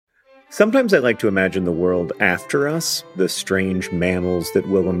Sometimes I like to imagine the world after us, the strange mammals that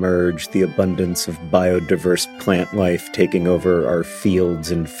will emerge, the abundance of biodiverse plant life taking over our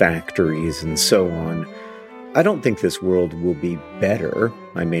fields and factories, and so on. I don't think this world will be better.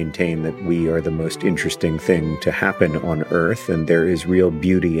 I maintain that we are the most interesting thing to happen on Earth, and there is real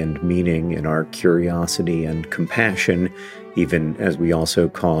beauty and meaning in our curiosity and compassion, even as we also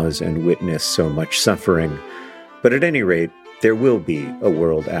cause and witness so much suffering. But at any rate, there will be a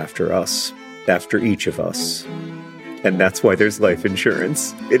world after us, after each of us. And that's why there's life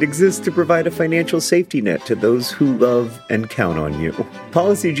insurance. It exists to provide a financial safety net to those who love and count on you.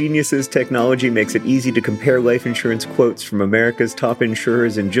 Policy Genius's technology makes it easy to compare life insurance quotes from America's top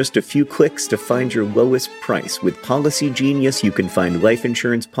insurers in just a few clicks to find your lowest price. With Policy Genius, you can find life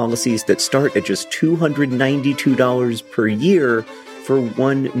insurance policies that start at just $292 per year for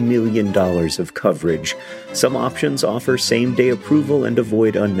 $1 million of coverage. Some options offer same-day approval and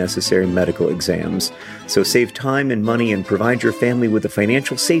avoid unnecessary medical exams. So save time and money and provide your family with a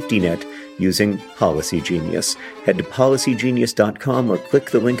financial safety net using Policy Genius. Head to policygenius.com or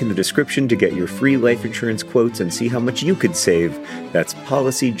click the link in the description to get your free life insurance quotes and see how much you could save. That's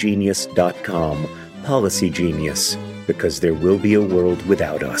policygenius.com. Policy Genius, because there will be a world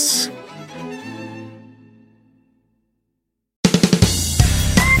without us.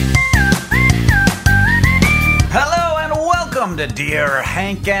 Welcome to Dear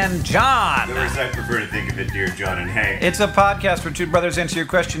Hank and John. The reason I prefer to think of it, Dear John and Hank. It's a podcast where two brothers answer your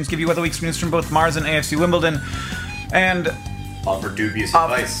questions, give you other week's news from both Mars and AFC Wimbledon, and offer dubious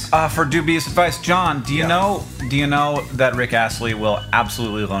advice. For dubious advice, John. Do you know that Rick Astley will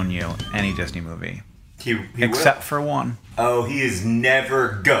absolutely loan you any Disney movie? He except will? For one. Oh, he is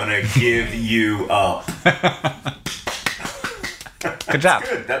never gonna give you up. Good job.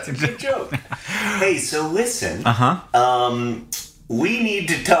 Good. That's a good joke. Hey, so listen. We need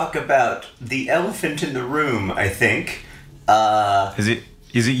to talk about the elephant in the room, I think. Is it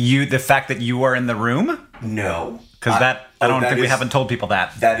you, the fact that you are in the room? No. Because I don't think we haven't told people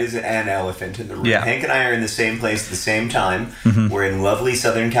that. That is an elephant in the room. Yeah. Hank and I are in the same place at the same time. Mm-hmm. We're in lovely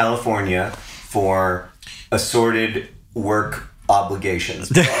Southern California for assorted work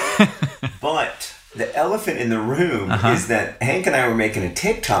obligations. But the elephant in the room is that Hank and I were making a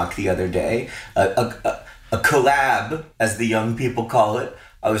TikTok the other day, a collab, as the young people call it.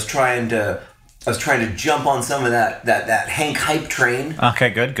 I was trying to jump on some of that Hank hype train. Okay,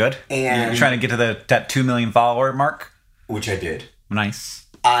 good. And you're trying to get to that 2 million follower mark? Which I did. Nice.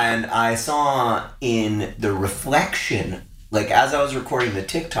 And I saw in the reflection, like as I was recording the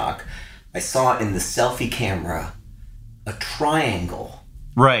TikTok, I saw in the selfie camera a triangle.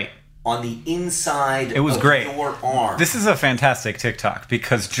 Right. On the inside it was of great. Your arm. This is a fantastic TikTok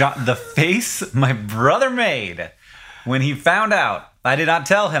because the face my brother made when he found out I did not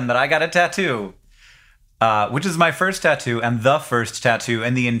tell him that I got a tattoo, which is my first tattoo and the first tattoo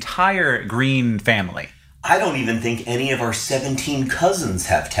in the entire Green family. I don't even think any of our 17 cousins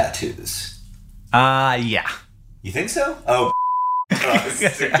have tattoos. Yeah. You think so? Oh, we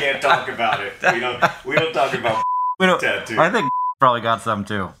can't talk about it. We don't talk about tattoos. I think probably got some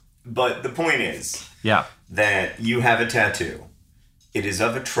too. But the point is that you have a tattoo. It is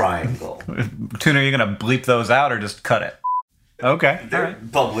of a triangle. Tuna, are you going to bleep those out or just cut it? Okay. They're all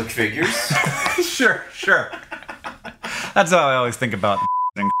right. Public figures. Sure. That's how I always think about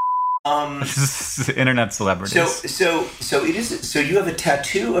internet celebrities. So it is. So you have a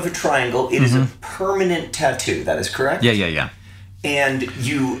tattoo of a triangle. It is a permanent tattoo. That is correct? Yeah. And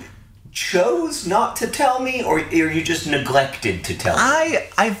you chose not to tell me, or you just neglected to tell me?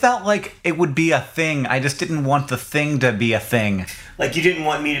 I felt like it would be a thing. I just didn't want the thing to be a thing. Like you didn't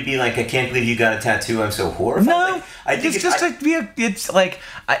want me to be like, I can't believe you got a tattoo. I'm so horrified. No, like, I think it's like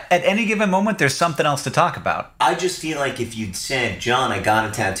at any given moment there's something else to talk about. I just feel like if you'd said, John, I got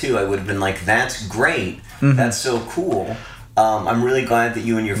a tattoo, I would have been like, that's great. Mm-hmm. That's so cool. I'm really glad that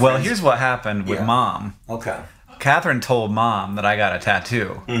you and your friends... Well, here's what happened with Mom. Okay. Catherine told Mom that I got a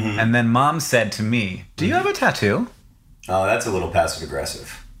tattoo, and then Mom said to me, "Do you have a tattoo?" Oh, that's a little passive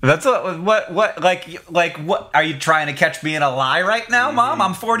aggressive. That's what what are you trying to catch me in a lie right now, Mom?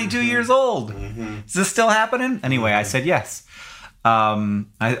 I'm 42 years old. Is this still happening? Anyway, I said yes.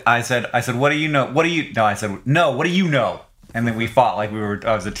 I said, what do you know? No, I said, no, what do you know? And then we fought like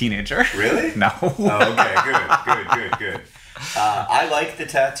I was a teenager. Really? No. Oh, okay, good. I like the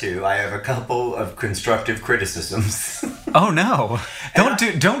tattoo. I have a couple of constructive criticisms. Oh no!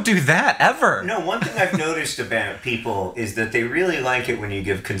 Don't do that ever. No, one thing I've noticed about people is that they really like it when you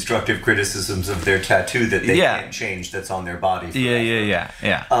give constructive criticisms of their tattoo that they can't change that's on their body. Yeah.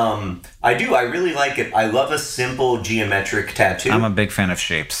 I do. I really like it. I love a simple geometric tattoo. I'm a big fan of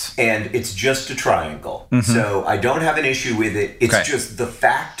shapes. And it's just a triangle. So I don't have an issue with it. It's just the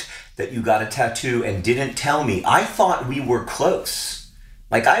fact that you got a tattoo and didn't tell me. I thought we were close.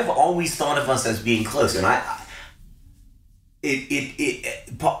 Like, I've always thought of us as being close. And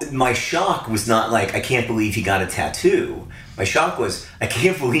my shock was not like, I can't believe he got a tattoo. My shock was, I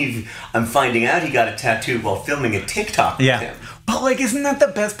can't believe I'm finding out he got a tattoo while filming a TikTok with him. But, like, isn't that the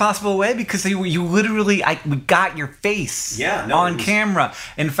best possible way? Because you literally, we got your face on camera.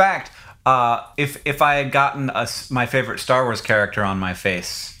 In fact, if I had gotten my favorite Star Wars character on my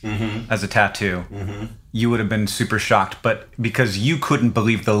face as a tattoo, you would have been super shocked. But because you couldn't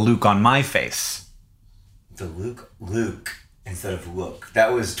believe the Luke on my face. The Luke instead of look.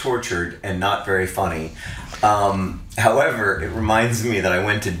 That was tortured and not very funny. However, it reminds me that I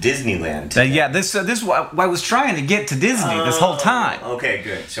went to Disneyland today. This I was trying to get to Disney this whole time. Okay,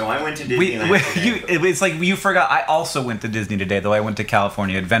 good. So I went to Disneyland today. It's like you forgot. I also went to Disney today, though I went to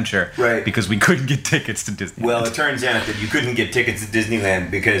California Adventure. Right. Because we couldn't get tickets to Disneyland. Well, it turns out that you couldn't get tickets to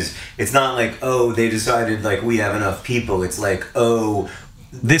Disneyland because it's not like, oh, they decided like we have enough people. It's like, oh,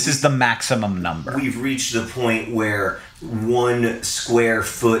 this is the maximum number. We've reached the point where 1 square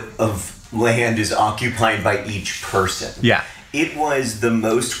foot of land is occupied by each person. Yeah. It was the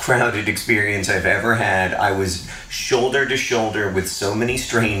most crowded experience I've ever had. I was shoulder to shoulder with so many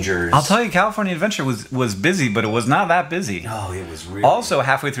strangers. I'll tell you, California Adventure was busy, but it was not that busy. Oh, it was really... Also,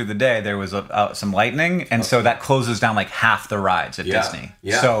 halfway through the day, there was some lightning, and so that closes down like half the rides at Disney.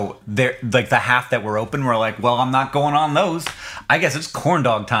 Yeah. So there, like the half that were open, we're like, well, I'm not going on those. I guess it's corn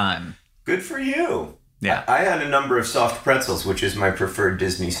dog time. Good for you. Yeah. I had a number of soft pretzels, which is my preferred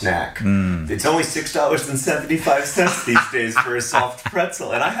Disney snack. It's only $6.75 these days for a soft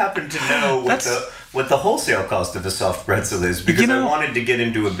pretzel, and I happen to know what the wholesale cost of a soft pretzel is because I wanted to get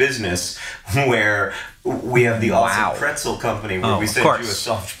into a business where we have the awesome pretzel company where we send you a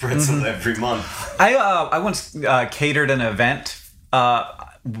soft pretzel every month. I once catered an event.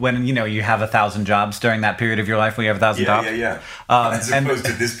 When you have 1,000 jobs during that period of your life when you have 1,000 jobs. As opposed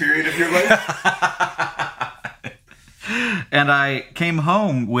to this period of your life. And I came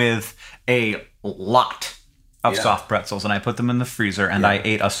home with a lot of soft pretzels, and I put them in the freezer, and I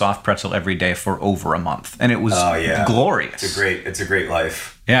ate a soft pretzel every day for over a month, and it was glorious. It's a great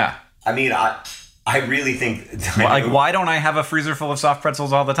life. Yeah. I mean, I really think... why don't I have a freezer full of soft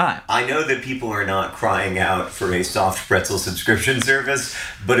pretzels all the time? I know that people are not crying out for a soft pretzel subscription service,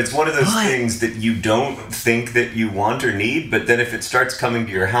 but it's one of those things that you don't think that you want or need, but then if it starts coming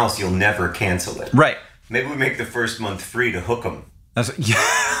to your house, you'll never cancel it. Right. Maybe we make the first month free to hook them.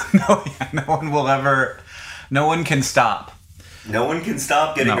 No one will ever... No one can stop. No one can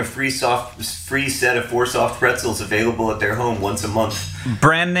stop getting a free set of 4 soft pretzels available at their home once a month.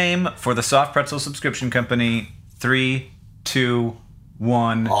 Brand name for the soft pretzel subscription company. 3, 2,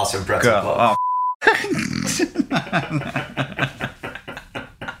 1. Awesome Pretzel go. Club.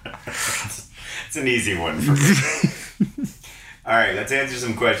 It's an easy one for me. All right, let's answer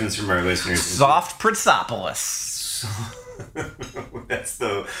some questions from our listeners. Soft Pretzopolis. That's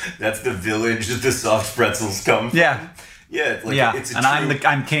the village that the soft pretzels come from. Yeah. Yeah, it's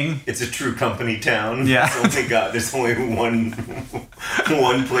I'm king. It's a true company town. Yeah. There's only one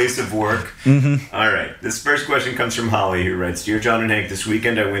place of work. All right. This first question comes from Holly, who writes, Dear John and Hank, this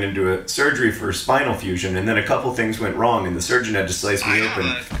weekend I went into a surgery for a spinal fusion, and then a couple things went wrong, and the surgeon had to slice me open.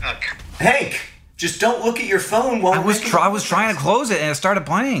 Hank! Just don't look at your phone while I was trying to close it and it started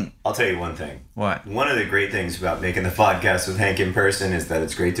playing. I'll tell you one thing. What? One of the great things about making the podcast with Hank in person is that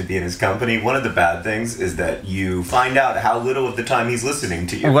it's great to be in his company. One of the bad things is that you find out how little of the time he's listening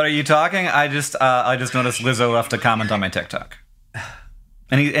to you. What are you talking? I just noticed Lizzo left a comment on my TikTok.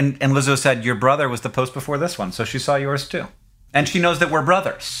 And Lizzo said, your brother was the post before this one, so she saw yours too. And she knows that we're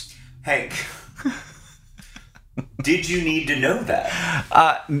brothers. Hank... Did you need to know that?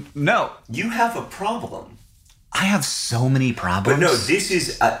 No. You have a problem. I have so many problems. But no, this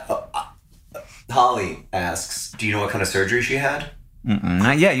is... Holly asks, do you know what kind of surgery she had?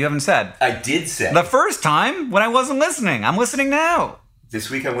 Not yet. You haven't said. I did say. The first time when I wasn't listening. I'm listening now. This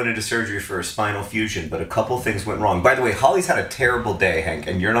week I went into surgery for a spinal fusion, but a couple things went wrong. By the way, Holly's had a terrible day, Hank,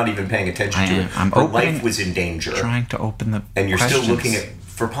 and you're not even paying attention to it. Her life was in danger. Trying to open the And you're questions. still looking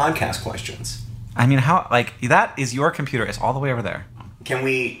for podcast questions. I mean, how, that is your computer. It's all the way over there. Can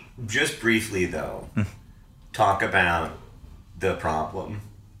we just briefly, though, talk about the problem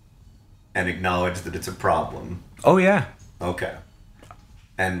and acknowledge that it's a problem. Oh, yeah. Okay.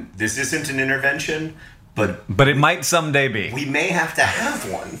 And this isn't an intervention, but it might someday be. we may have to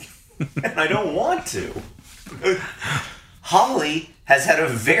have one. And I don't want to. Holly has had a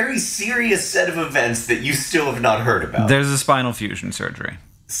very serious set of events that you still have not heard about. There's a spinal fusion surgery.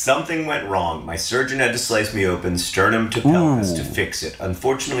 Something went wrong. My surgeon had to slice me open, sternum to pelvis, to fix it.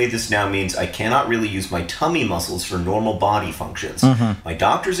 Unfortunately, this now means I cannot really use my tummy muscles for normal body functions. My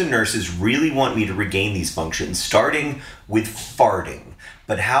doctors and nurses really want me to regain these functions, starting with farting.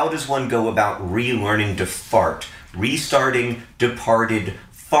 But how does one go about relearning to fart? Restarting, departed,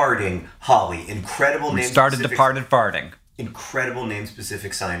 farting. Holly, incredible name. Started, departed, farting. Incredible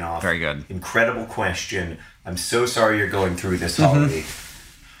name-specific sign-off. Very good. Incredible question. I'm so sorry you're going through this, Holly.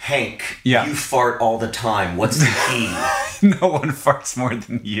 Hank, Yeah. you fart all the time. What's the key? No one farts more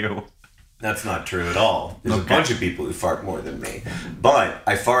than you. That's not true at all. There's a bunch of people who fart more than me. But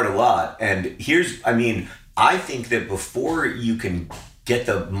I fart a lot. And I think that before you can get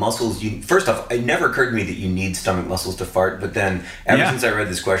the muscles, first off, it never occurred to me that you need stomach muscles to fart. But then ever since I read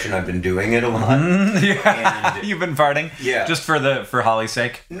this question, I've been doing it a lot. Yeah. And You've been farting? Yeah. Just for Holly's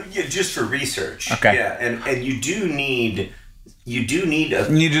sake? yeah, just for research. Okay. Yeah, and you do need a... You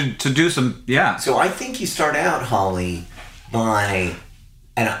need to do some, yeah. So I think you start out, Holly, by...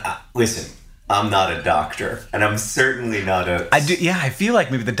 And listen, I'm not a doctor, and I'm certainly not a... I feel like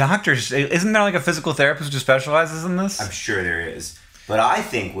maybe the doctors... Isn't there like a physical therapist who specializes in this? I'm sure there is. But I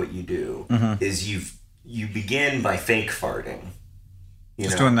think what you do is you begin by fake farting.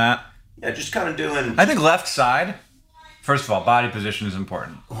 Just doing that? Yeah, just kind of doing... I think left side... First of all, body position is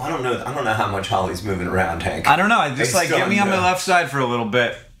important. Well, I don't know how much Holly's moving around, Hank. I don't know. I just get me on my know. left side for a little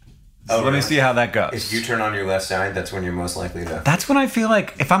bit. So let me really? see how that goes. If you turn on your left side, that's when you're most likely to... That's when I feel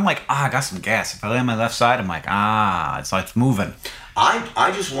like, if I'm like, I got some gas. If I lay on my left side, I'm like, it's moving.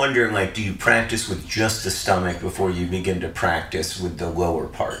 I just wonder, like, do you practice with just the stomach before you begin to practice with the lower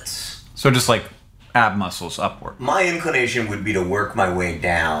parts? So just like ab muscles upward. My inclination would be to work my way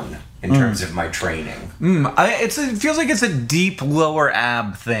down in terms of my training. It feels like it's a deep lower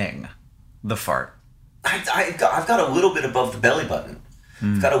ab thing, the fart. I've got a little bit above the belly button.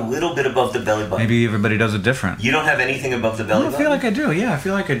 I've got a little bit above the belly button. Maybe everybody does it different. You don't have anything above the belly button? I feel like I do, yeah. I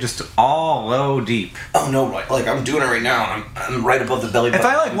feel like I just all low deep. Oh, no, right. Like, I'm doing it right now. I'm right above the belly button.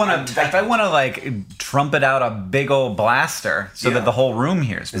 If I want to like trumpet out a big old blaster so that the whole room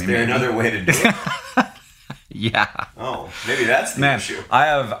hears me. Is there another way to do it? Yeah. Oh, maybe that's the issue.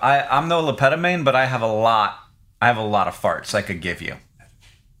 I'm no Lepetamine, but I have a lot of farts I could give you.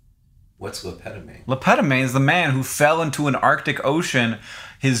 What's Lepetamine? Lepetamine is the man who fell into an Arctic Ocean.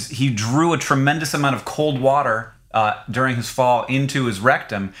 He drew a tremendous amount of cold water during his fall into his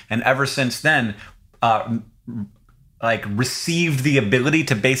rectum, and ever since then, received the ability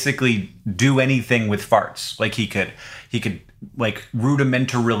to basically do anything with farts. Like he could like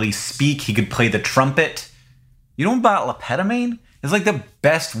rudimentarily speak. He could play the trumpet. You know about Lepetamine? It's like the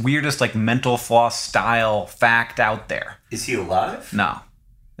best, weirdest, like mental floss style fact out there. Is he alive? No.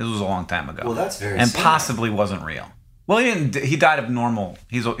 This was a long time ago. Well, that's very and sad. Possibly wasn't real. Well, he died of normal.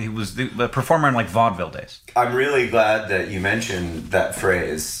 He was the performer in like vaudeville days. I'm really glad that you mentioned that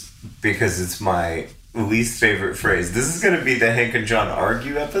phrase because it's my least favorite phrase. This is going to be the Hank and John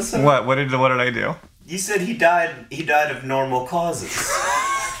argue episode. What did I do? You said he died of normal causes.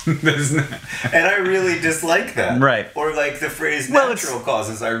 And I really dislike that. Right. Or like the phrase natural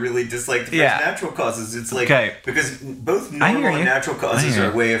causes. I really dislike the phrase natural causes. It's like, because both normal and natural causes are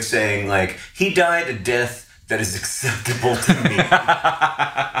a way of saying like, he died a death that is acceptable to me.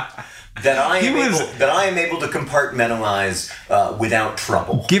 that I am able to compartmentalize without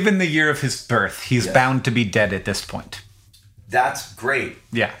trouble. Given the year of his birth, he's bound to be dead at this point. That's great.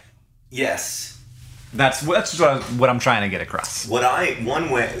 Yeah. Yes. That's what I'm trying to get across.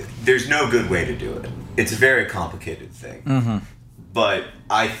 There's no good way to do it. It's a very complicated thing. Mm-hmm. But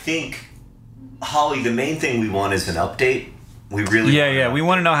I think, Holly, the main thing we want is an update. We really we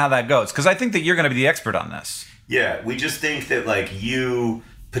want to know how that goes because I think that you're going to be the expert on this. Yeah, we just think that like you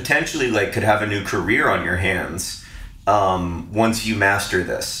potentially like could have a new career on your hands once you master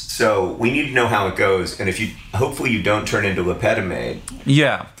this. So we need to know how it goes, and hopefully you don't turn into Lepetamine.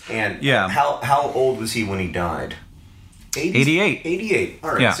 Yeah. And how old was he when he died? 88. 88.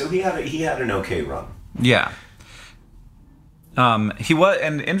 All right. Yeah. So he had an okay run. Yeah. He was,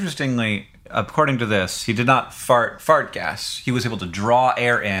 and interestingly, according to this, he did not fart gas. He was able to draw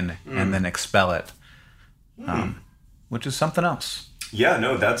air in and then expel it, which is something else. Yeah.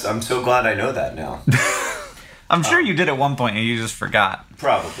 No, I'm so glad I know that now. I'm sure you did at one point and you just forgot.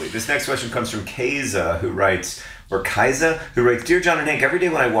 Probably. This next question comes from Keza, who writes, or Kaisa, who writes, Dear John and Hank, every day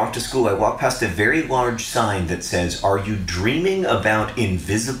when I walk to school, I walk past a very large sign that says, Are you dreaming about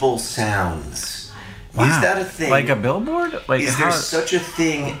invisible sounds? Wow. Is that a thing? Like a billboard? Like Is there such a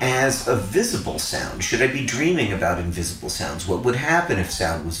thing as a visible sound? Should I be dreaming about invisible sounds? What would happen if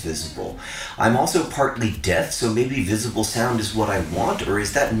sound was visible? I'm also partly deaf, so maybe visible sound is what I want, or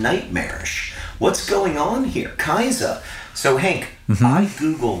is that nightmarish? What's going on here? Kaisa. So, Hank, I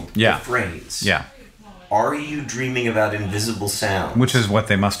Googled the phrase. Yeah. Are you dreaming about invisible sounds? Which is what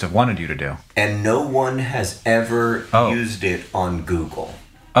they must have wanted you to do. And no one has ever used it on Google.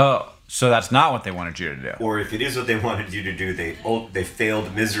 Oh. So that's not what they wanted you to do. Or if it is what they wanted you to do, they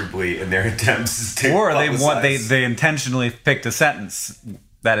failed miserably in their attempts to Or they intentionally picked a sentence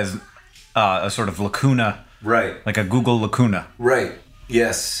that is a sort of lacuna. Right. Like a Google lacuna. Right.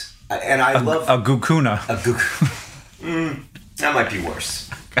 Yes. And I love... A Gookuna. A Gookuna. That might be worse.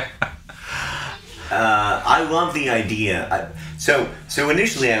 I love the idea. So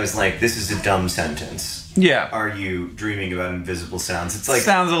initially I was like, this is a dumb sentence. Yeah. Are you dreaming about invisible sounds? It's like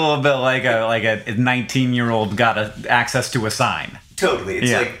sounds a little bit like a 19-year-old got access to a sign. Totally.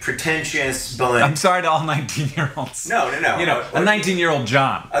 It's like pretentious, but I'm sorry to all 19-year-olds. No. You know, a 19-year-old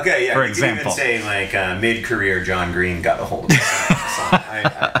John. Okay, yeah. For you example, could even say like mid-career John Green got a hold of the song.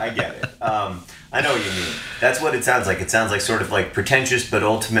 I get it. I know what you mean. That's what it sounds like. It sounds like sort of like pretentious, but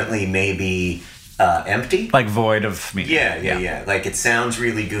ultimately maybe empty. Like void of meaning. Yeah. Like it sounds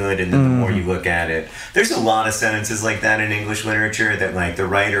really good, and then the more you look at it, there's a lot of sentences like that in English literature that like the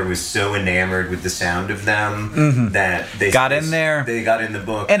writer was so enamored with the sound of them that they got in there. They got in the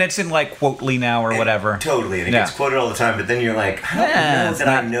book, and it's in like Quotely now or whatever. Totally, and it gets quoted all the time. But then you're like, I don't know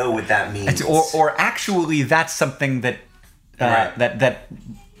that I know what that means. Or actually, that's something that that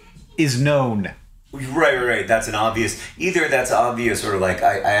is known. Right. That's an obvious. Either that's obvious, or like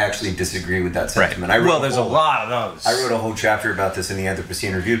I actually disagree with that sentiment. Right. There's a lot of those. I wrote a whole chapter about this in the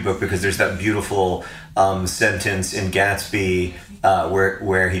Anthropocene Reviewed book because there's that beautiful sentence in Gatsby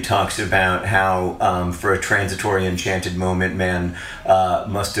where he talks about how for a transitory enchanted moment, man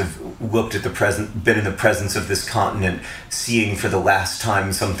must have looked at been in the presence of this continent, seeing for the last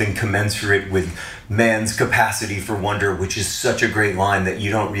time something commensurate with man's capacity for wonder, which is such a great line that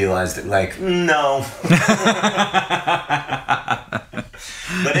you don't realize that, like, no.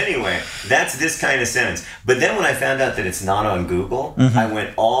 But anyway, that's this kind of sentence. But then when I found out that it's not on Google, I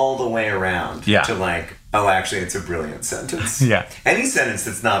went all the way around to like, oh, actually, it's a brilliant sentence. Yeah. Any sentence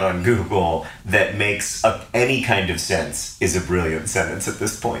that's not on Google that makes any kind of sense is a brilliant sentence at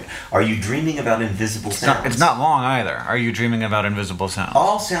this point. Are you dreaming about invisible sounds? It's not long either. Are you dreaming about invisible sounds?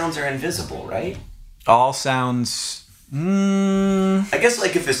 All sounds are invisible, right? All sounds... I guess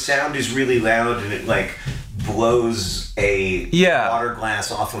like if a sound is really loud and it like blows a water glass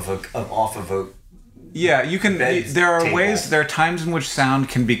off of a you can. There are ways. There are times in which sound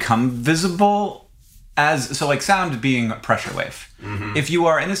can become visible like sound being a pressure wave. If you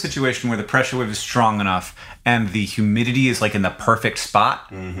are in a situation where the pressure wave is strong enough and the humidity is like in the perfect spot,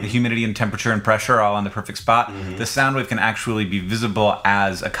 the humidity and temperature and pressure are all on the perfect spot, the sound wave can actually be visible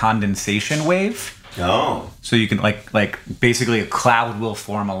as a condensation wave. Oh. So you can like basically a cloud will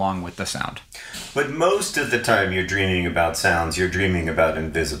form along with the sound. But most of the time you're dreaming about sounds, you're dreaming about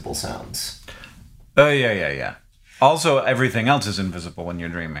invisible sounds. Oh, yeah. Also, everything else is invisible when you're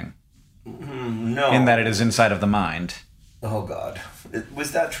dreaming. No. In that it is inside of the mind. Oh, God.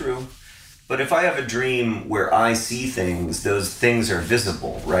 Was that true? But if I have a dream where I see things, those things are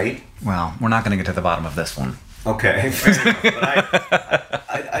visible, right? Well, we're not going to get to the bottom of this one. Okay, fair enough. But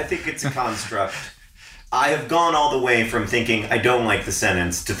I think it's a construct. I have gone all the way from thinking I don't like the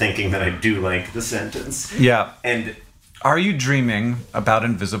sentence to thinking that I do like the sentence. Yeah. And are you dreaming about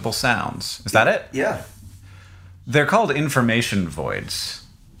invisible sounds? Is that it? Yeah. They're called information voids.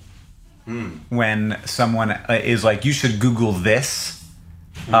 When someone is like, you should Google this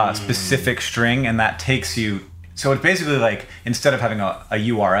specific string, and that takes you... So it's basically like, instead of having a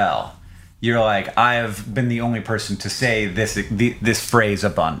URL, you're like, I have been the only person to say this phrase a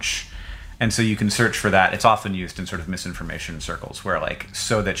bunch. And so you can search for that. It's often used in sort of misinformation circles where like,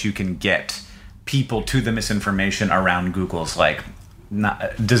 so that you can get people to the misinformation around Google's like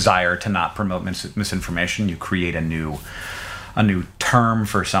desire to not promote misinformation, you create a new term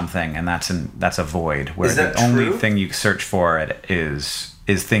for something, and that's a void where the only thing you search for it is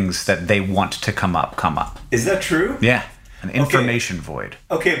things that they want to come up. Is that true? Yeah. An information void.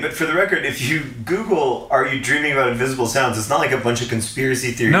 Okay, but for the record, if you Google "Are you dreaming about invisible sounds?" it's not like a bunch of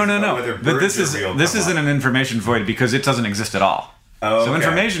conspiracy theories. No. Whether But this isn't an information void because it doesn't exist at all. Oh, so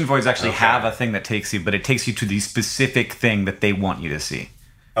information voids actually have a thing that takes you, but it takes you to the specific thing that they want you to see.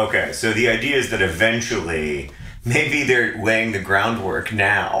 Okay, so the idea is that eventually maybe they're laying the groundwork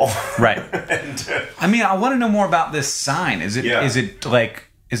now. Right. And, I mean, I want to know more about this sign. Is it like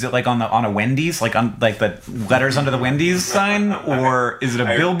on a Wendy's, like on like the letters under the Wendy's sign, or is it a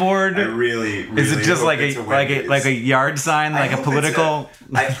billboard? I really is it just hope like it's a yard sign, like a political?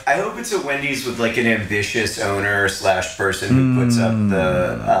 I hope it's a Wendy's with like an ambitious owner / person who puts up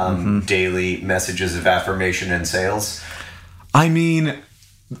the daily messages of affirmation and sales. I mean,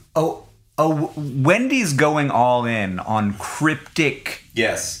 Wendy's going all in on cryptic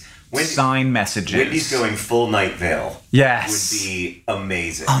sign messages. Wendy's going full Night Vale. Yes. Would be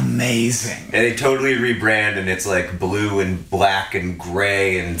amazing. Amazing. And they totally rebrand, and it's like blue and black and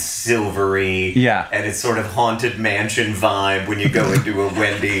gray and silvery. Yeah. And it's sort of haunted mansion vibe when you go into a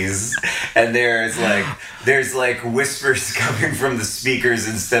Wendy's. And there's like whispers coming from the speakers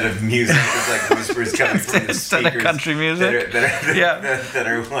instead of music. There's like whispers coming from the speakers. Instead of country music. That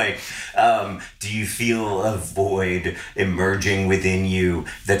are like, do you feel a void emerging within you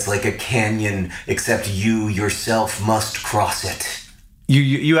that's like a canyon, except you yourself must cross it?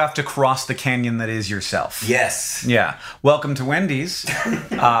 You have to cross the canyon that is yourself. Yes. Yeah. Welcome to Wendy's.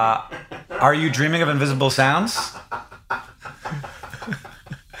 Are you dreaming of invisible sounds?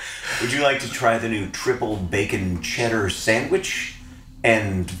 Would you like to try the new triple bacon cheddar sandwich?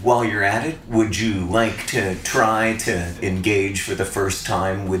 And while you're at it, would you like to try to engage for the first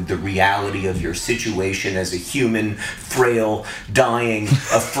time with the reality of your situation as a human, frail, dying,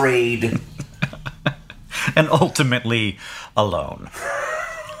 afraid, and ultimately alone?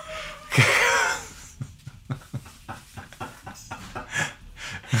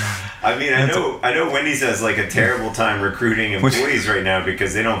 I mean, I know Wendy's has like a terrible time recruiting employees right now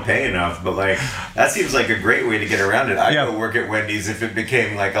because they don't pay enough, but like that seems like a great way to get around it. I'd go work at Wendy's if it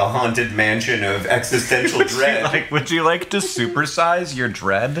became like a haunted mansion of existential dread. Would you like to supersize your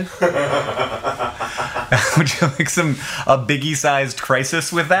dread? Would you like a Biggie-sized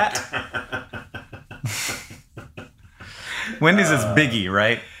crisis with that? Wendy's is Biggie,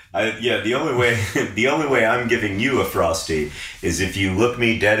 right? The only way I'm giving you a Frosty is if you look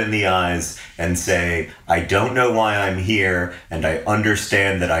me dead in the eyes and say, I don't know why I'm here, and I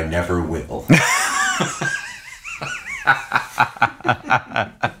understand that I never will. Let's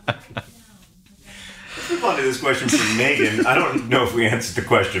move on to this question from Megan. I don't know if we answered the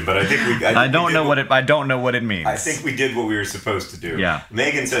question, but I think we. I don't know what it means. I think we did what we were supposed to do. Yeah.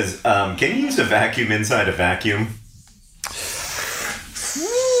 Megan says, can you use a vacuum inside a vacuum?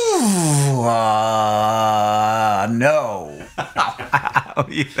 No.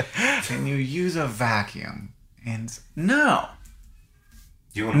 Can you use a vacuum? No.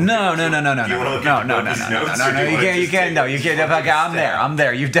 No. You can't. No, you can't. I'm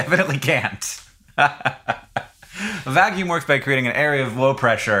there. You definitely can't. A vacuum works by creating an area of low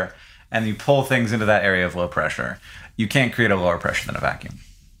pressure, and you pull things into that area of low pressure. You can't create a lower pressure than a vacuum.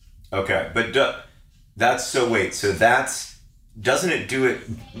 Okay, but doesn't it do it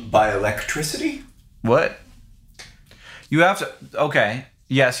by electricity? What? You have to... Okay.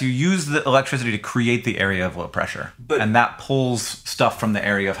 Yes, you use the electricity to create the area of low pressure. And that pulls stuff from the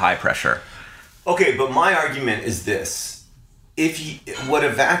area of high pressure. Okay, but my argument is this. What a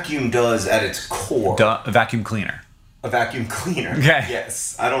vacuum does at its core... A vacuum cleaner. A vacuum cleaner. Okay.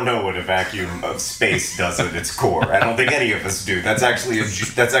 Yes. I don't know what a vacuum of space does at its core. I don't think any of us do. That's actually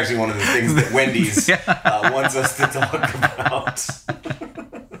one of the things that Wendy's wants us to talk about.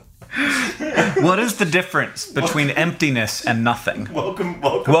 What is the difference between emptiness and nothing? Welcome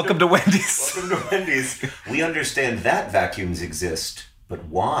to Wendy's. Welcome to Wendy's. We understand that vacuums exist, but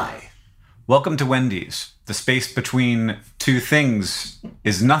why? Welcome to Wendy's. The space between two things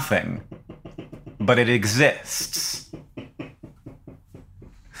is nothing, but it exists.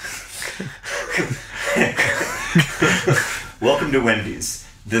 Welcome to Wendy's.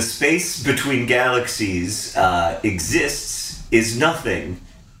 The space between galaxies exists, is nothing,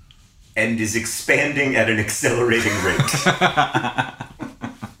 and is expanding at an accelerating rate.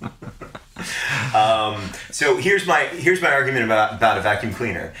 So here's my argument about a vacuum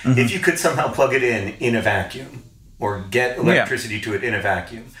cleaner. Mm-hmm. If you could somehow plug it in a vacuum, or get electricity to it in a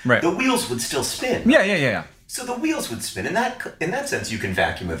vacuum, the wheels would still spin. Yeah. So the wheels would spin. In that sense, you can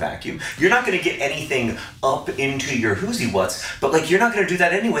vacuum a vacuum. You're not going to get anything up into your whoozy what's, but you're not going to do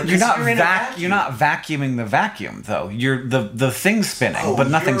that anyway. You're not vacuuming the vacuum though. You're the thing's spinning, but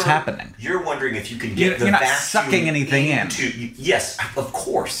nothing's happening. You're wondering if you can get the vacuum. You're not sucking anything in. Yes, of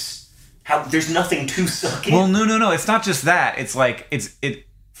course. There's nothing to suck in. Well, no. It's not just that. It's like it.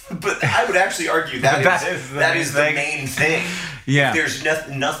 But I would actually argue that is the main thing. Yeah. If there's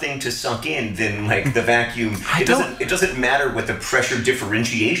nothing to suck in, then the vacuum, it doesn't matter what the pressure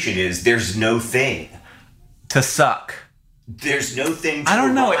differentiation is. There's no thing. to suck. There's no thing to I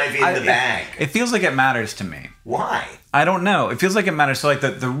don't know. arrive in the bag. It feels like it matters to me. Why? I don't know. It feels like it matters. So like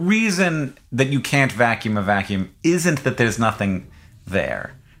the reason that you can't vacuum a vacuum isn't that there's nothing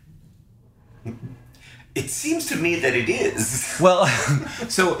there. It seems to me that it is. Well,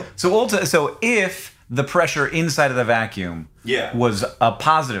 so if the pressure inside of the vacuum was a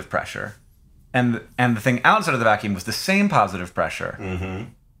positive pressure, and the thing outside of the vacuum was the same positive pressure,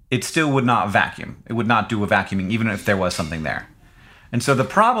 it still would not vacuum. It would not do a vacuuming, even if there was something there. And so the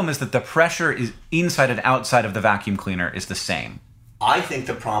problem is that the pressure is inside and outside of the vacuum cleaner is the same. I think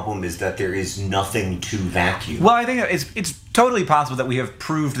the problem is that there is nothing to vacuum. Well, I think it's totally possible that we have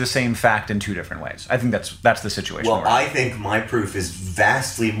proved the same fact in two different ways. I think that's the situation. Well, I think my proof is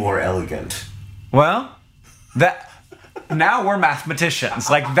vastly more elegant. Well, now we're mathematicians.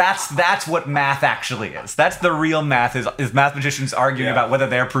 Like that's what math actually is. That's the real math is mathematicians arguing about whether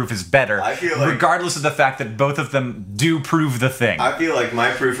their proof is better, I feel like, regardless of the fact that both of them do prove the thing. I feel like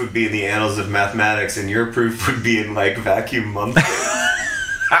my proof would be in the annals of mathematics, and your proof would be in like Vacuum Monthly.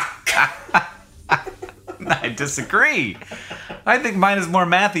 I disagree. I think mine is more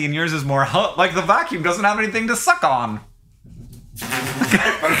mathy and yours is more like the vacuum doesn't have anything to suck on.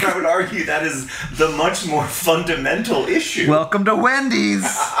 But I would argue that is the much more fundamental issue. Welcome to Wendy's.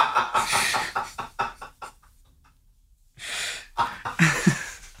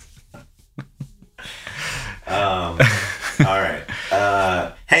 All right.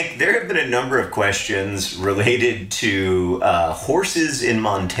 Hank, there have been a number of questions related to horses in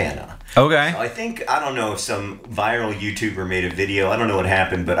Montana. Okay. So I don't know if some viral YouTuber made a video. I don't know what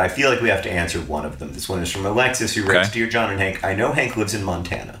happened, but I feel like we have to answer one of them. This one is from Alexis, who writes, Dear John and Hank, I know Hank lives in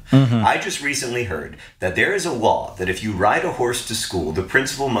Montana. I just recently heard that there is a law that if you ride a horse to school, the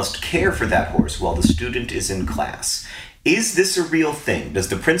principal must care for that horse while the student is in class. Is this a real thing? Does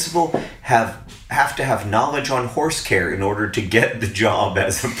the principal have to have knowledge on horse care in order to get the job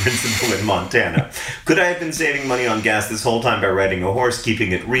as a principal in Montana? Could I have been saving money on gas this whole time by riding a horse,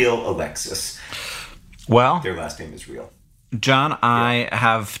 keeping it real? Alexis. Well, their last name is real. John, I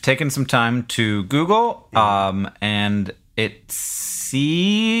have taken some time to Google, and it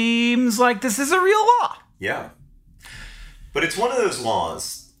seems like this is a real law. Yeah. But it's one of those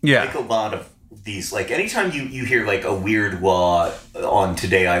laws. Yeah. Like a lot of these, like anytime you hear like a weird law on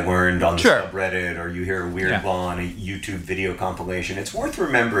Today I Learned on the subreddit, or you hear a weird law on a YouTube video compilation, it's worth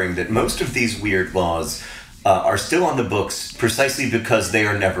remembering that most of these weird laws are still on the books precisely because they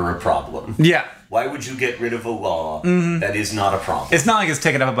are never a problem. Yeah. Why would you get rid of a law that is not a problem? It's not like it's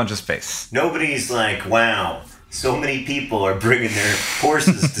taking up a bunch of space. Nobody's like, wow, so many people are bringing their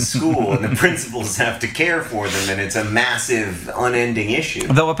horses to school and the principals have to care for them, and it's a massive, unending issue.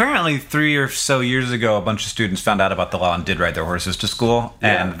 Though apparently 3 or so years ago, a bunch of students found out about the law and did ride their horses to school,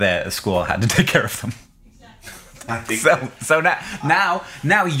 and the school had to take care of them. I think so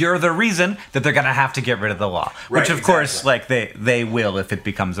now you're the reason that they're gonna have to get rid of the law, which of course, like they will if it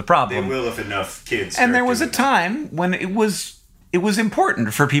becomes a problem. They will if enough kids. And there was a time when it was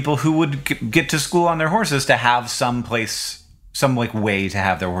important for people who would get to school on their horses to have some place, some like way to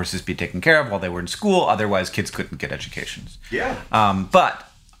have their horses be taken care of while they were in school. Otherwise, kids couldn't get educations. Yeah. But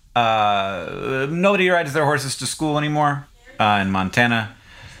nobody rides their horses to school anymore in Montana.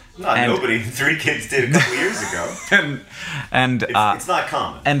 Nobody. 3 kids did a couple years ago. and it's not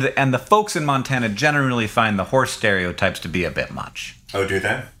common. And the folks in Montana generally find the horse stereotypes to be a bit much. Oh, do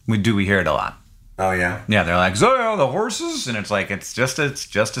they? We hear it a lot. Oh yeah. Yeah, they're like, so the horses, and it's like it's just a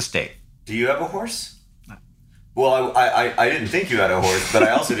state. Do you have a horse? Well, I didn't think you had a horse, but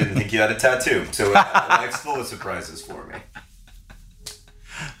I also didn't think you had a tattoo. So life's full of surprises for me.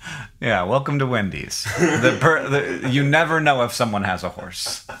 Yeah, welcome to Wendy's. You never know if someone has a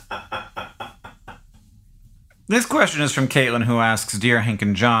horse. This question is from Caitlin, who asks, Dear Hank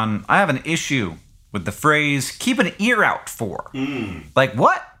and John, I have an issue with the phrase, keep an ear out for. Like,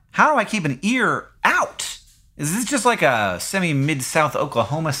 what? How do I keep an ear out? Is this just like a semi-mid-South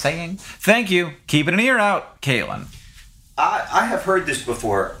Oklahoma saying? Thank you. Keeping an ear out, Caitlin. I have heard this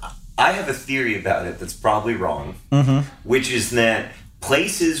before. I have a theory about it that's probably wrong, which is that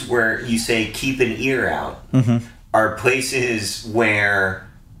places where you say keep an ear out are places where,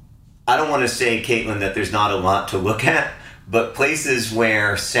 I don't want to say, Caitlin, that there's not a lot to look at, but places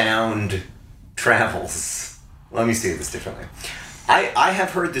where sound travels. Let me say this differently. I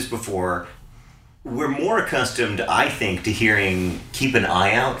have heard this before. We're more accustomed, I think, to hearing keep an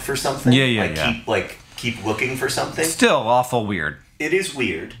eye out for something. Keep looking for something. Still awful weird. It is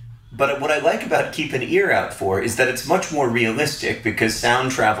weird. But what I like about keep an ear out for is that it's much more realistic because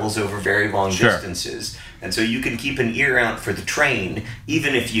sound travels over very long distances. And so you can keep an ear out for the train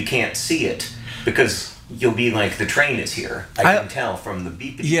even if you can't see it, because you'll be like, the train is here. I can tell from the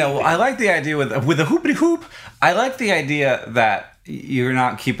beep. Yeah, well, I like the idea with the hoopity hoop. I like the idea that you're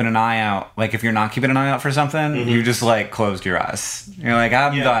not keeping an eye out. Like, if you're not keeping an eye out for something, you just, like, closed your eyes. You're like,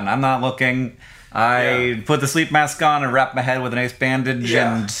 I'm done. I'm not looking. I put the sleep mask on and wrap my head with an ace bandage.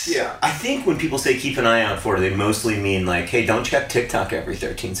 Yeah. I think when people say keep an eye out for it, they mostly mean, like, hey, don't check TikTok every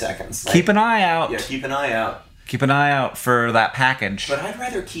 13 seconds. Like, keep an eye out. Yeah, keep an eye out. Keep an eye out for that package. But I'd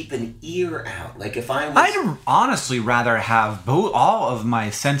rather keep an ear out. Like, if I was... I'd honestly rather have all of my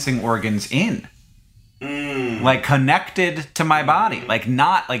sensing organs in. Like, connected to my body. Like,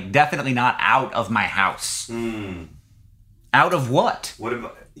 not, like, definitely not out of my house. Out of what? What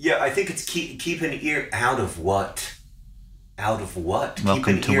about... Yeah, I think it's keep an ear out of what? Out of what?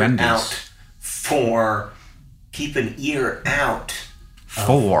 Welcome keep to an ear Wendy's. Out for... Keep an ear out.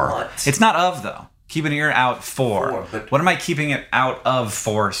 For. What? It's not of, though. Keep an ear out for. But what am I keeping it out of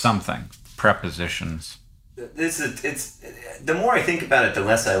for something? Prepositions. It's the more I think about it, the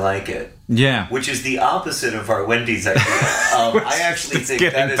less I like it. Yeah. Which is the opposite of our Wendy's idea. I actually think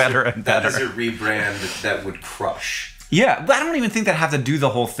that is that is a rebrand that would crush. Yeah, but I don't even think that have to do the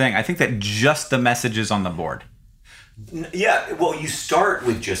whole thing. I think that just the messages on the board. Yeah, well, you start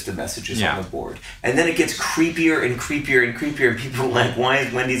with just the messages on the board, and then it gets creepier and creepier and creepier, and people are like, why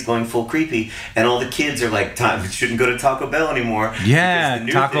is Wendy's going full creepy? And all the kids are like, shouldn't go to Taco Bell anymore. Yeah,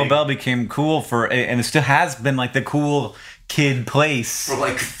 Taco Bell became cool and it still has been like the cool kid place. For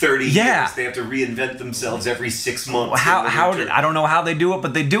like 30 years. They have to reinvent themselves every 6 months. I don't know how they do it,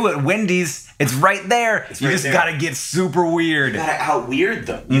 but they do it. Wendy's, it's right there. You just gotta get super weird. You gotta out-weird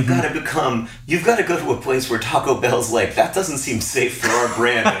them. You've gotta go to a place where Taco Bell's like, that doesn't seem safe for our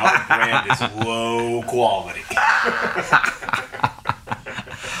brand, and our brand is low quality.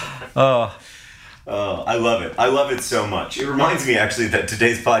 Oh, I love it. I love it so much. It reminds me, actually, that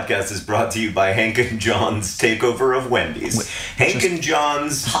today's podcast is brought to you by Hank and John's takeover of Wendy's. Hank and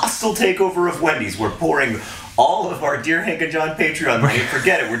John's hostile takeover of Wendy's. We're pouring all of our Dear Hank and John Patreon money.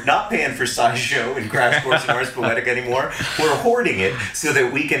 Forget it. We're not paying for SciShow and Crash Course in Ars Poetic anymore. We're hoarding it so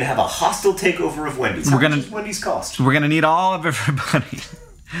that we can have a hostile takeover of Wendy's. How much does Wendy's cost? We're going to need all of everybody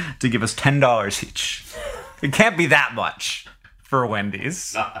to give us $10 each. It can't be that much. For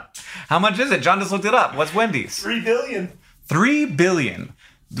Wendy's. Not. How much is it? John just looked it up. What's Wendy's? $3 billion. $3 billion.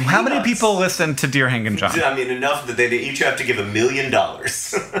 How many people listen to Dear Hank and John? I mean, enough that they each have to give $1 million.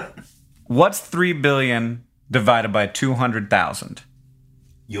 What's 3 billion divided by 200,000?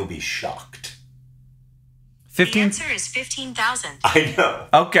 You'll be shocked. 15? The answer is 15,000. I know.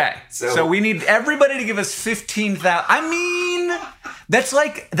 Okay. So we need everybody to give us 15,000. I mean, that's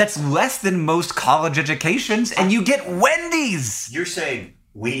less than most college educations, and you get Wendy's. You're saying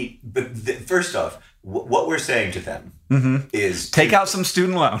first off, what we're saying to them is... Take out some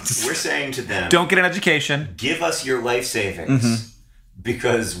student loans. We're saying to them... Don't get an education. Give us your life savings.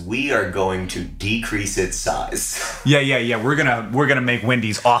 Because we are going to decrease its size. Yeah. We're gonna make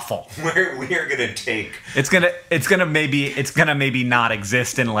Wendy's awful. We are gonna take. It's gonna maybe not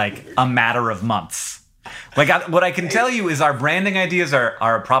exist in like a matter of months. Like what I can tell you is our branding ideas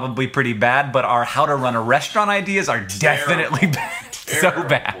are probably pretty bad, but our how to run a restaurant ideas are definitely bad. So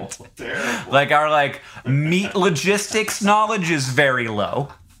bad. Terrible. Like our meat logistics knowledge is very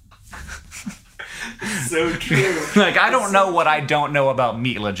low. So true. I don't know what I don't know about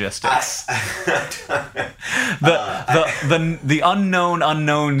meat logistics. The unknown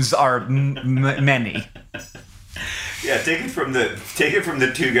unknowns are many. Yeah, take it from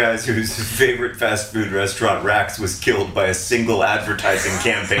the two guys whose favorite fast food restaurant, Rax, was killed by a single advertising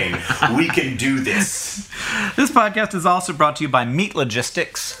campaign. We can do this. This podcast is also brought to you by Meat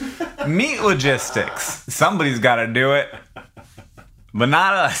Logistics. Meat Logistics. Somebody's got to do it. But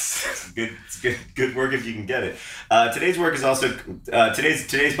not us. It's good work if you can get it. Today's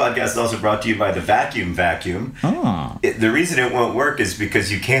podcast is also brought to you by the Vacuum. Oh. The reason it won't work is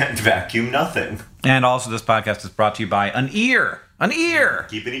because you can't vacuum nothing. And also, this podcast is brought to you by an ear. An ear.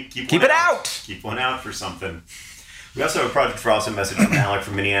 Keep it out. Keep one out for something. We also have a Project for Awesome message from Alec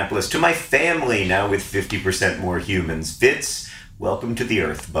from Minneapolis. To my family, now with 50% more humans. Fitz, welcome to the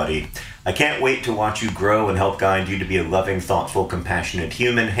Earth, buddy. I can't wait to watch you grow and help guide you to be a loving, thoughtful, compassionate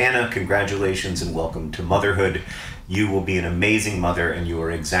human. Hannah, congratulations and welcome to motherhood. You will be an amazing mother, and you are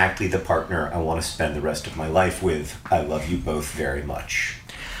exactly the partner I want to spend the rest of my life with. I love you both very much.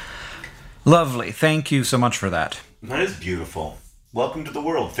 Lovely. Thank you so much for that. That is beautiful. Welcome to the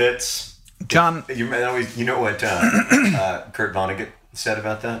world, Fitz. John. You know what Kurt Vonnegut said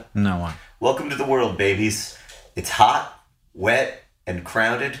about that? No one. Welcome to the world, babies. It's hot, wet, and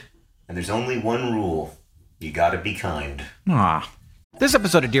crowded, and there's only one rule. You gotta be kind. Ah. This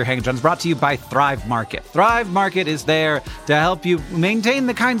episode of Dear Hank and John is brought to you by Thrive Market. Thrive Market is there to help you maintain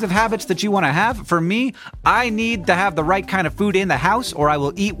the kinds of habits that you want to have. For me, I need to have the right kind of food in the house or I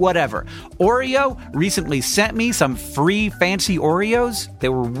will eat whatever. Oreo recently sent me some free fancy Oreos. They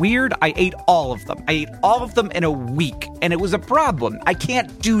were weird. I ate all of them. I ate all of them in a week, and it was a problem. I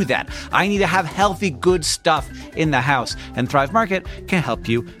can't do that. I need to have healthy, good stuff in the house, and Thrive Market can help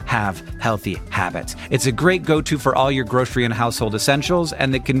you have healthy habits. It's a great go-to for all your grocery and household essentials,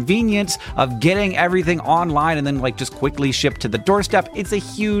 and the convenience of getting everything online and then just quickly shipped to the doorstep. It's a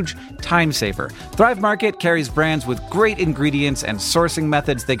huge time saver. Thrive Market carries brands with great ingredients and sourcing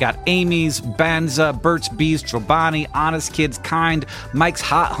methods. They got Amy's, Banza, Burt's Bees, Chobani, Honest Kids, Kind, Mike's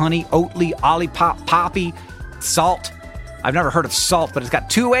Hot Honey, Oatly, Olipop, Poppy, Salt. I've never heard of Salt, but it's got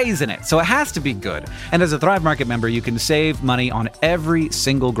 2 A's in it, so it has to be good. And as a Thrive Market member, you can save money on every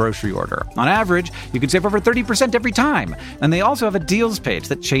single grocery order. On average, you can save over 30% every time. And they also have a deals page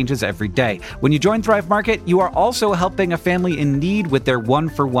that changes every day. When you join Thrive Market, you are also helping a family in need with their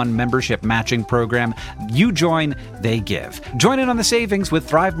 1-for-1 membership matching program. You join, they give. Join in on the savings with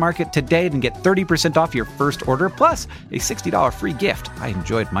Thrive Market today and get 30% off your first order, plus a $60 free gift. I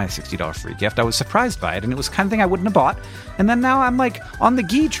enjoyed my $60 free gift. I was surprised by it, and it was the kind of thing I wouldn't have bought. And then now I'm on the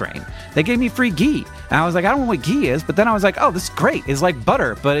ghee train. They gave me free ghee. And I was like, I don't know what ghee is. But then I was like, oh, this is great. It's like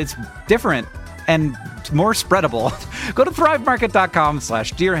butter, but it's different and more spreadable. Go to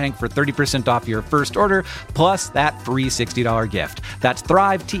thrivemarket.com/DearHank for 30% off your first order, plus that free $60 gift. That's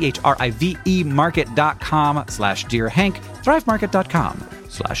Thrive, THRIVE market.com/DearHank,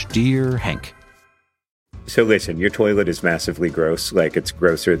 thrivemarket.com/DearHank. So listen, your toilet is massively gross, like it's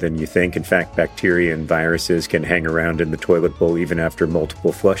grosser than you think. In fact, bacteria and viruses can hang around in the toilet bowl even after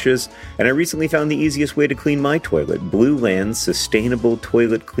multiple flushes. And I recently found the easiest way to clean my toilet, Blue Land's sustainable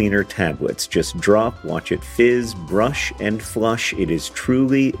toilet cleaner tablets. Just drop, watch it fizz, brush, and flush. It is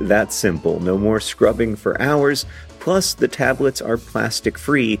truly that simple. No more scrubbing for hours. Plus, the tablets are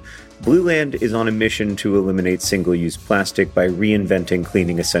plastic-free. Blue Land is on a mission to eliminate single-use plastic by reinventing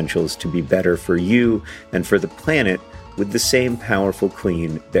cleaning essentials to be better for you and for the planet with the same powerful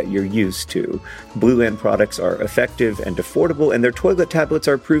clean that you're used to. Blue Land products are effective and affordable, and their toilet tablets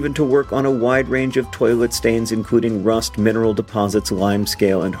are proven to work on a wide range of toilet stains, including rust, mineral deposits,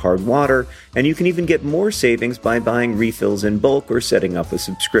 limescale, and hard water. And you can even get more savings by buying refills in bulk or setting up a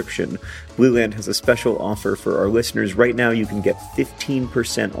subscription. Blue Land has a special offer for our listeners. Right now, you can get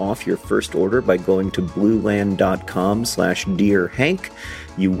 15% off your first order by going to blueland.com/DearHank.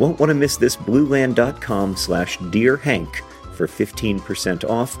 You won't want to miss this, blueland.com/DearHank for 15%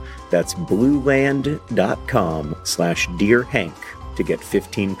 off. That's blueland.com/DearHank to get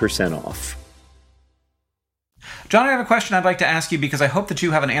 15% off. John, I have a question I'd like to ask you because I hope that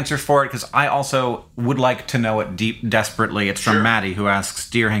you have an answer for it, because I also would like to know it desperately. It's from Maddie, who asks,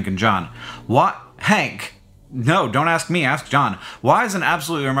 Dear Hank and John, Hank, no, don't ask me, ask John. Why is an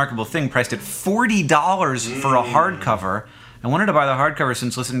absolutely remarkable thing priced at $40 for a hardcover? I wanted to buy the hardcover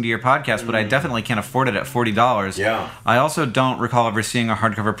since listening to your podcast, but I definitely can't afford it at $40. Yeah. I also don't recall ever seeing a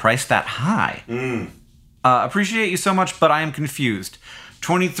hardcover priced that high. Appreciate you so much, but I am confused.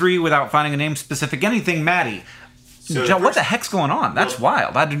 23 without finding a name specific anything, Maddie. So John, what the heck's going on? That's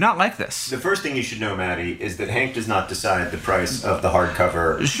wild. I do not like this. The first thing you should know, Maddie, is that Hank does not decide the price of the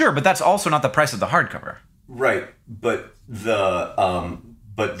hardcover. Sure, but that's also not the price of the hardcover. Right, but the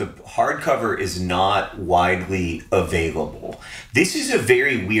hardcover is not widely available. This is a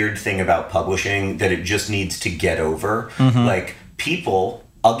very weird thing about publishing that it just needs to get over. Like, people,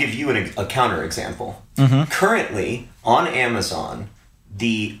 I'll give you a counter example. Currently, on Amazon,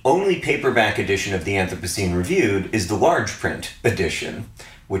 the only paperback edition of the Anthropocene Reviewed is the large print edition,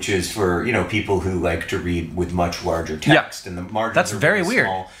 which is for, people who like to read with much larger text, and the margins That's are very really weird.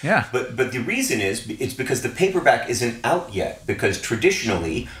 small. Yeah. But the reason is it's because the paperback isn't out yet, because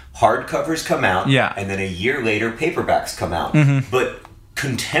traditionally hardcovers come out, and then a year later paperbacks come out. But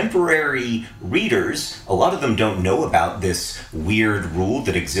contemporary readers, a lot of them don't know about this weird rule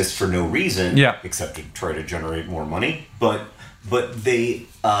that exists for no reason, except to try to generate more money. But they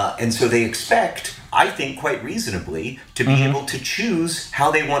and so they expect, I think quite reasonably, to be able to choose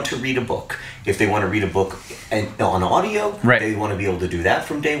how they want to read a book. If they want to read a book on audio, they want to be able to do that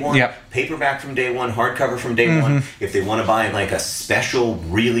from day one. Paperback from day one, hardcover from day one. If they want to buy like a special,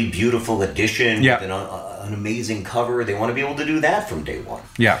 really beautiful edition with an amazing cover, they want to be able to do that from day one.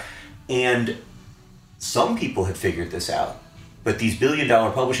 And some people have figured this out. But these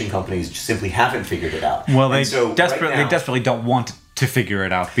billion-dollar publishing companies simply haven't figured it out. Well, they desperately don't want to figure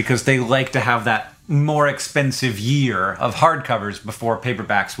it out because they like to have that more expensive year of hardcovers before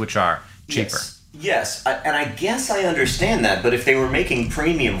paperbacks, which are cheaper. Yes, and I guess I understand that, but if they were making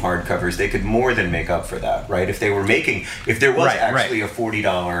premium hardcovers, they could more than make up for that, right? If there was Right, actually a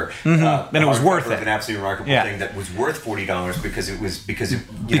 $40, then it was worth hardcover of it. an absolutely remarkable Yeah. thing that was worth $40 because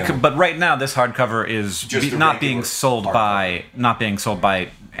But right now, this hardcover is Just a not being regular sold hardcover. by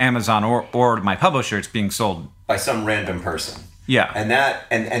Amazon or my publisher. It's being sold. by some random person. Yeah.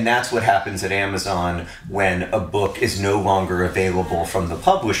 And that's what happens at Amazon when a book is no longer available from the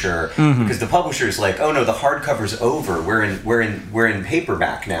publisher, because the publisher is like, oh no, the hardcover's over. We're in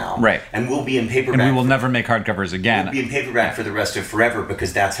paperback now. Right. And we'll be in paperback. And we will never make hardcovers again. We'll be in paperback for the rest of forever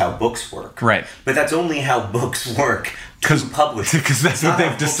because that's how books work. Right. But that's only how books work to publishers. Because that's It's what not how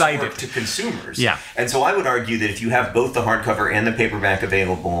they've books decided. work to consumers. Yeah. And so I would argue that if you have both the hardcover and the paperback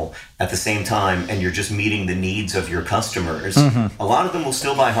available at the same time and you're just meeting the needs of your customers, a lot of them will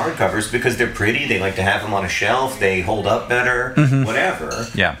still buy hardcovers because they're pretty, they like to have them on a shelf, they hold up better, whatever.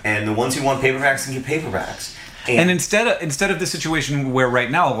 Yeah. And the ones who want paperbacks can get paperbacks. And instead of the situation where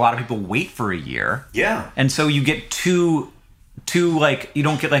right now a lot of people wait for a year, yeah. and so you get two like you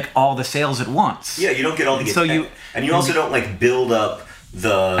don't get like all the sales at once. Yeah, you don't get all the So and you also don't like build up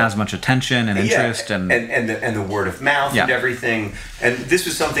the as much attention and interest and the word of mouth and Yeah. everything. And this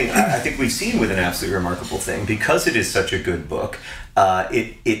was something I think we've seen with An Absolutely Remarkable Thing, because it is such a good book.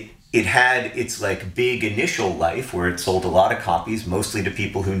 It had its like big initial life where it sold a lot of copies, mostly to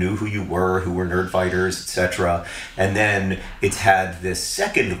people who knew who you were, who were nerd fighters, etc. And then it's had this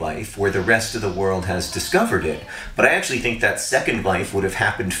second life where the rest of the world has discovered it. But I actually think that second life would have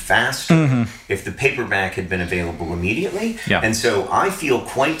happened faster if the paperback had been available immediately. Yeah. And so I feel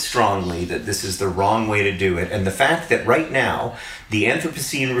quite strongly that this is the wrong way to do it. And the fact that right now the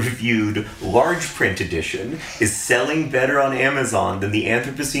Anthropocene Reviewed large print edition is selling better on Amazon than the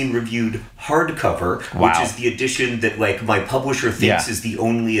Anthropocene Reviewed hardcover, Wow. which is the edition that like my publisher thinks Yeah. is the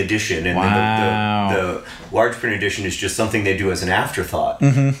only edition, and Wow. then the large print edition is just something they do as an afterthought.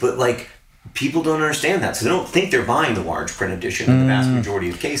 But like people don't understand that, so they don't think they're buying the large print edition in the vast majority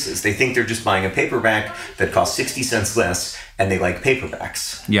of cases. They think they're just buying a paperback that costs 60 cents less, and they like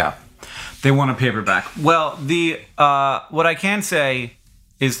paperbacks. Yeah, they want a paperback. Well, the what I can say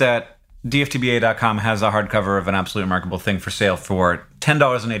is that DFTBA.com has a hardcover of An Absolutely Remarkable Thing for sale for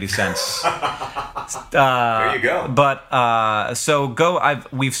 $10.80. There you go. But so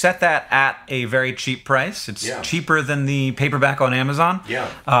we've set that at a very cheap price. It's cheaper than the paperback on Amazon. Yeah.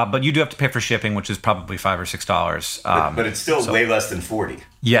 But you do have to pay for shipping, which is probably $5 or $6. But it's still way less than 40.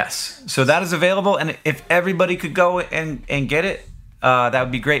 Yes. So that is available, and if everybody could go and get it, that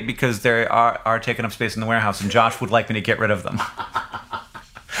would be great, because they are taking up space in the warehouse, and Josh would like me to get rid of them.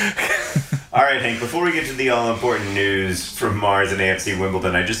 All right, Hank, before we get to the all-important news from Mars and AFC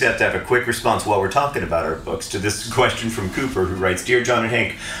Wimbledon, I just have to have a quick response while we're talking about our books to this question from Cooper, who writes, Dear John and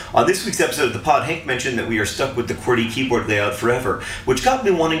Hank, on this week's episode of the pod, Hank mentioned that we are stuck with the QWERTY keyboard layout forever, which got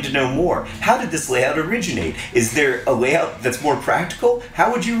me wanting to know more. How did this layout originate? Is there a layout that's more practical?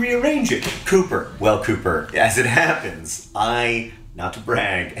 How would you rearrange it? Cooper. Well, Cooper, as it happens, I, not to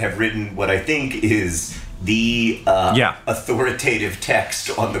brag, have written what I think is the authoritative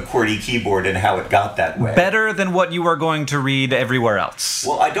text on the QWERTY keyboard and how it got that way. Better than what you are going to read everywhere else.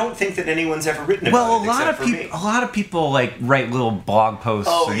 Well, I don't think that anyone's ever written about it except for me. A lot of people like write little blog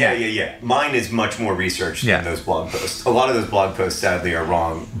posts. Oh, yeah. Mine is much more researched than those blog posts. A lot of those blog posts, sadly, are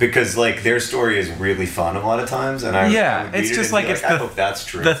wrong because, like, their story is really fun a lot of times, and I would read it's it just and like be it's I hope that's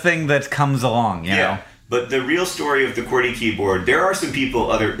true. the thing that comes along, you know. But the real story of the QWERTY keyboard, there are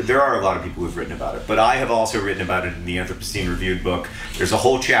a lot of people who've written about it, but I have also written about it in the Anthropocene Reviewed book. There's a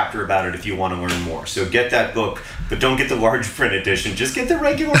whole chapter about it if you want to learn more. So get that book, but don't get the large print edition. Just get the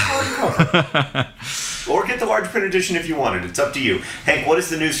regular hardcover. Or get the large print edition if you want it. It's up to you. Hank, what is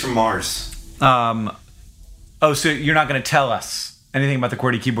the news from Mars? So you're not going to tell us anything about the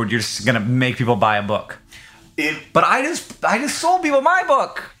QWERTY keyboard. You're just going to make people buy a book. But I just sold people my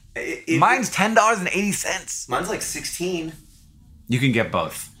book. Mine's $10.80. Mine's like 16. You can get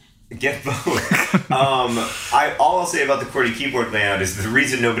both. Get both. All I'll say about the QWERTY keyboard layout is the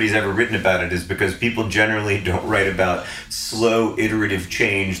reason nobody's ever written about it is because people generally don't write about slow iterative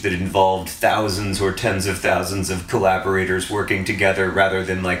change that involved thousands or tens of thousands of collaborators working together rather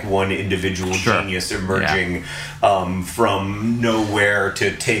than like one individual genius emerging from nowhere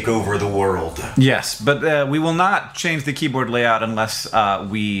to take over the world. Yes, but we will not change the keyboard layout unless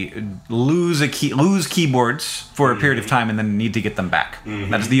we lose keyboards for a period of time and then need to get them back.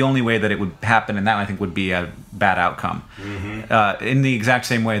 That is the only way that it would happen, and that I think would be a bad outcome. In the exact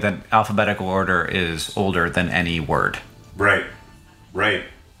same way that alphabetical order is older than any word. Right.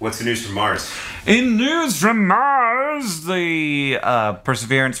 What's the news from Mars? In news from Mars, the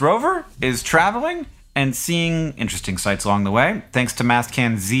Perseverance rover is traveling and seeing interesting sights along the way. Thanks to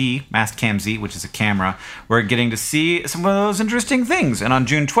Mastcam Z, which is a camera, we're getting to see some of those interesting things. And on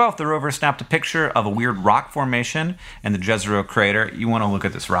June 12th, the rover snapped a picture of a weird rock formation in the Jezero crater. You want to look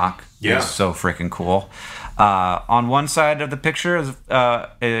at this rock. Yeah. It's so freaking cool. On one side of the picture,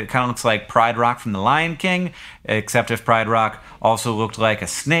 it kind of looks like Pride Rock from The Lion King, except if Pride Rock also looked like a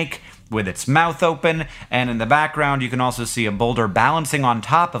snake with its mouth open. And in the background, you can also see a boulder balancing on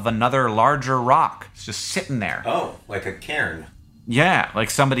top of another larger rock. It's just sitting there. Oh, like a cairn. Yeah,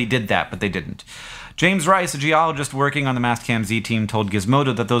 like somebody did that, but they didn't. James Rice, a geologist working on the Mastcam Z team, told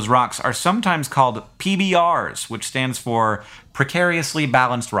Gizmodo that those rocks are sometimes called PBRs, which stands for precariously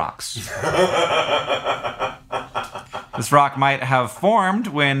balanced rocks. This rock might have formed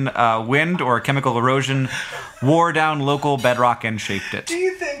when wind or chemical erosion wore down local bedrock and shaped it. Do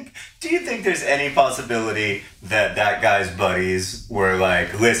you think there's any possibility that guy's buddies were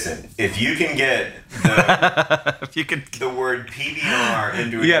like, listen, if you can get the word PBR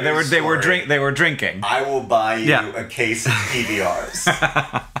into a they were drinking. I will buy you a case of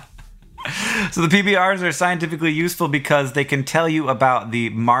PBRs. So the PBRs are scientifically useful because they can tell you about the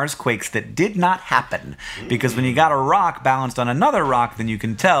Mars quakes that did not happen. Because when you got a rock balanced on another rock, then you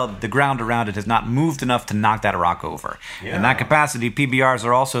can tell that the ground around it has not moved enough to knock that rock over. Yeah. In that capacity, PBRs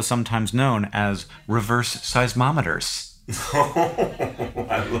are also sometimes known as reverse seismometers.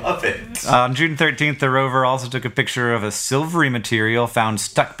 I love it. On June 13th, the rover also took a picture of a silvery material found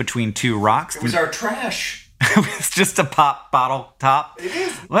stuck between two rocks. It was our trash. It's just a pop bottle top. It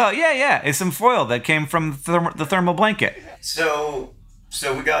is. Well, yeah. It's some foil that came from the thermal blanket. So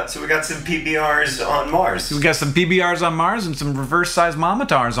we got some PBRs on Mars. We got some PBRs on Mars and some reverse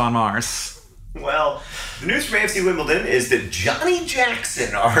seismometers on Mars. Well, the news from AFC Wimbledon is that Johnny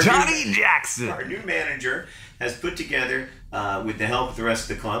Jackson, our new manager, has put together, with the help of the rest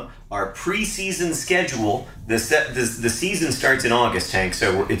of the club, our preseason schedule. The season starts in August, Hank,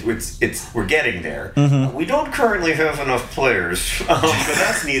 so we're getting there. Mm-hmm. We don't currently have enough players, but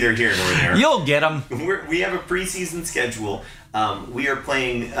that's neither here nor there. You'll get them. We have a preseason schedule. We are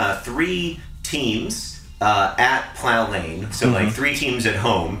playing 3 teams at Plough Lane, so like 3 teams at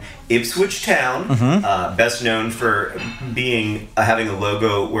home. Ipswich Town, best known for having a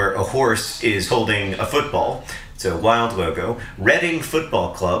logo where a horse is holding a football. It's a wild logo. Reading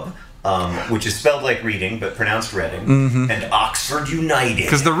Football Club, which is spelled like reading but pronounced Reading, and Oxford United.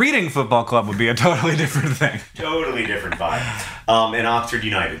 Because the Reading Football Club would be a totally different thing. Totally different vibe. And Oxford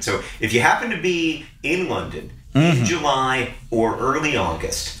United. So if you happen to be in London in July or early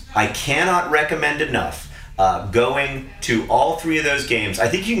August, I cannot recommend enough going to all 3 of those games. I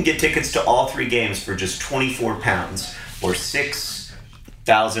think you can get tickets to all 3 games for just £24 or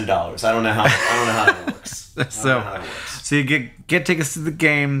 $6,000. I don't know how that works. So you get tickets to the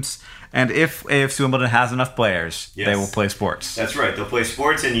games, and if AFC Wimbledon has enough players, they will play sports. That's right. They'll play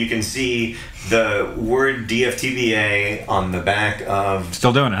sports, and you can see the word DFTBA on the back of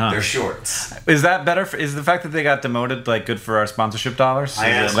still doing it, huh? Their shorts. Is that better? Is the fact that they got demoted like good for our sponsorship dollars?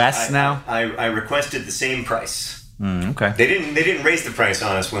 Is it less now? I requested the same price. Okay. They didn't raise the price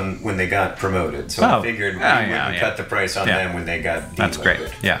on us when they got promoted, so I figured we wouldn't cut the price on them when they got demoted. That's great.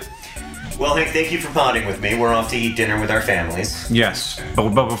 Yeah. Well, Hank, thank you for podding with me. We're off to eat dinner with our families. Yes.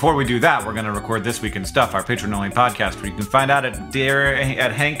 But before we do that, we're going to record This Week in Stuff, our Patreon-only podcast, where you can find out at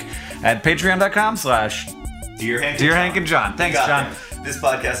Hank at patreon.com/Dear Hank and John. Thanks, John. This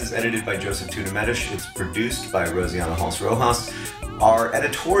podcast is edited by Joseph Tuna-Medish. It's produced by Rosiana Halse-Rojas. Our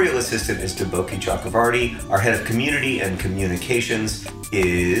editorial assistant is Deboki Chakravarti. Our head of community and communications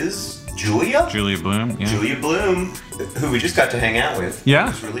is Julia Bloom. Yeah. Julia Bloom, who we just got to hang out with. Yeah.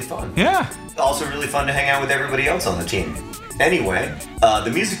 It was really fun. Yeah. Also really fun to hang out with everybody else on the team. Anyway,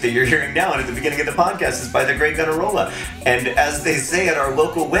 the music that you're hearing now and at the beginning of the podcast is by the great Gunnarolla. And as they say at our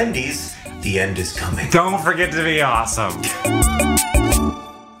local Wendy's, the end is coming. Don't forget to be awesome.